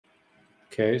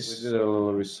case, we did a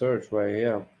little research right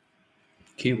here.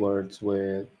 Keywords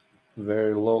with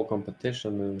very low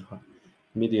competition and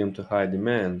medium to high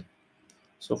demand.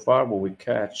 So far, what we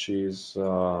catch is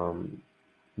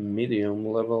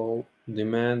medium level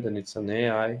demand, and it's an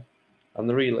AI,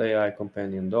 Unreal AI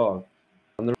companion dog.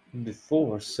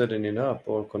 Before setting it up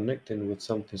or connecting with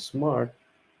something smart,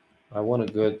 I want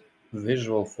a good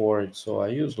visual for it, so I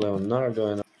use Leonardo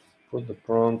and I put the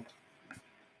prompt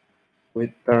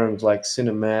with terms like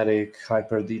cinematic,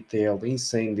 hyper detailed,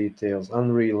 insane details,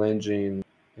 Unreal Engine,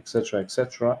 etc.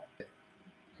 etc. If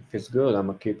it's good, I'm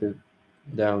gonna keep it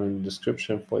down in the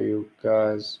description for you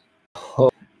guys.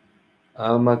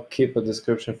 I'm gonna keep a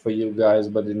description for you guys,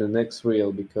 but in the next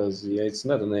reel, because yeah, it's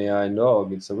not an AI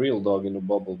dog, it's a real dog in a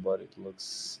bubble, but it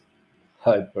looks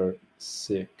hyper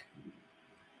sick.